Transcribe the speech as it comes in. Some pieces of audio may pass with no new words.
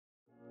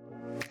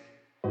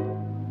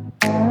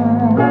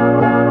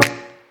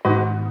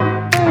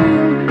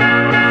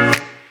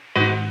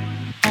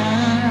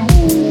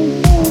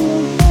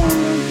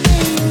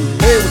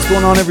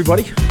on,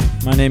 everybody?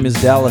 My name is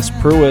Dallas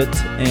Pruitt,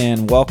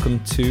 and welcome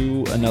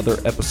to another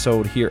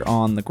episode here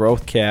on the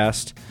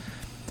Growthcast.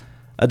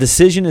 A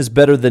decision is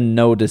better than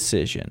no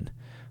decision.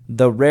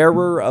 The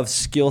rarer of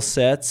skill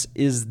sets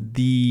is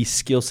the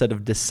skill set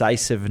of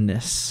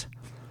decisiveness.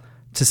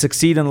 To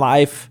succeed in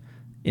life,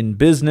 in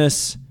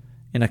business,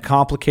 in a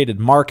complicated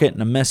market,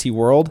 in a messy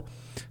world,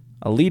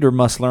 a leader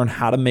must learn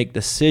how to make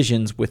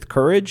decisions with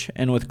courage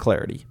and with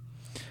clarity.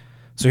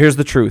 So here's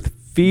the truth.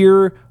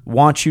 Fear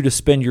wants you to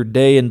spend your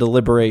day in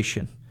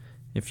deliberation.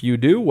 If you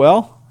do,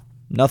 well,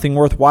 nothing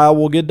worthwhile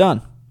will get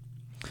done.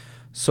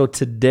 So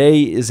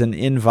today is an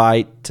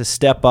invite to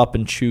step up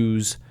and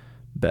choose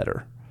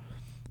better.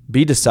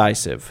 Be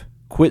decisive.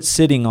 Quit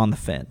sitting on the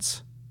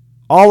fence.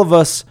 All of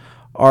us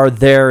are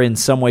there in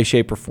some way,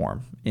 shape, or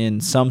form, in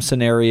some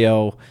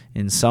scenario,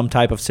 in some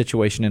type of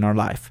situation in our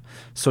life.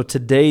 So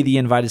today the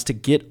invite is to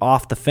get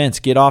off the fence,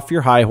 get off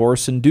your high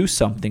horse, and do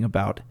something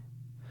about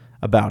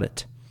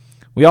it.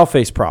 We all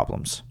face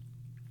problems.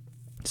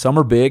 Some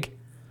are big,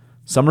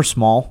 some are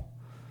small.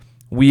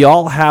 We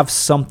all have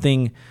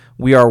something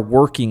we are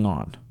working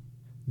on.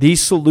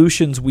 These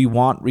solutions we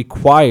want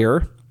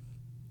require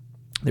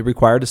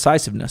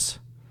decisiveness.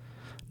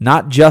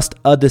 Not just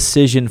a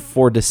decision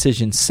for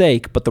decision's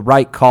sake, but the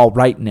right call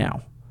right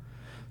now.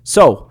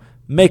 So,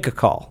 make a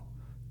call.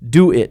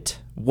 Do it,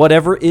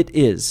 whatever it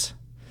is.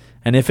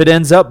 And if it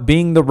ends up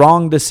being the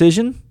wrong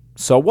decision,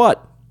 so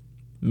what?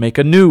 Make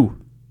a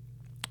new,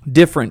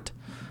 different,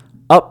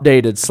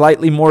 updated,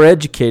 slightly more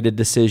educated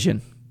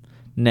decision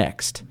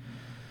next.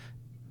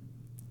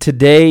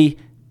 Today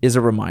is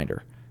a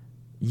reminder.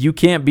 You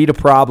can't beat a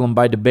problem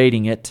by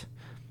debating it,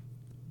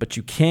 but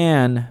you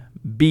can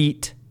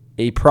beat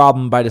a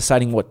problem by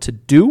deciding what to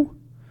do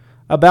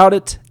about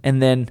it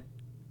and then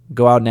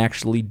go out and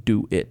actually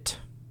do it.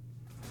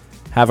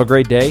 Have a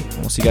great day.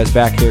 We'll see you guys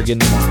back here again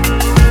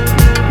tomorrow.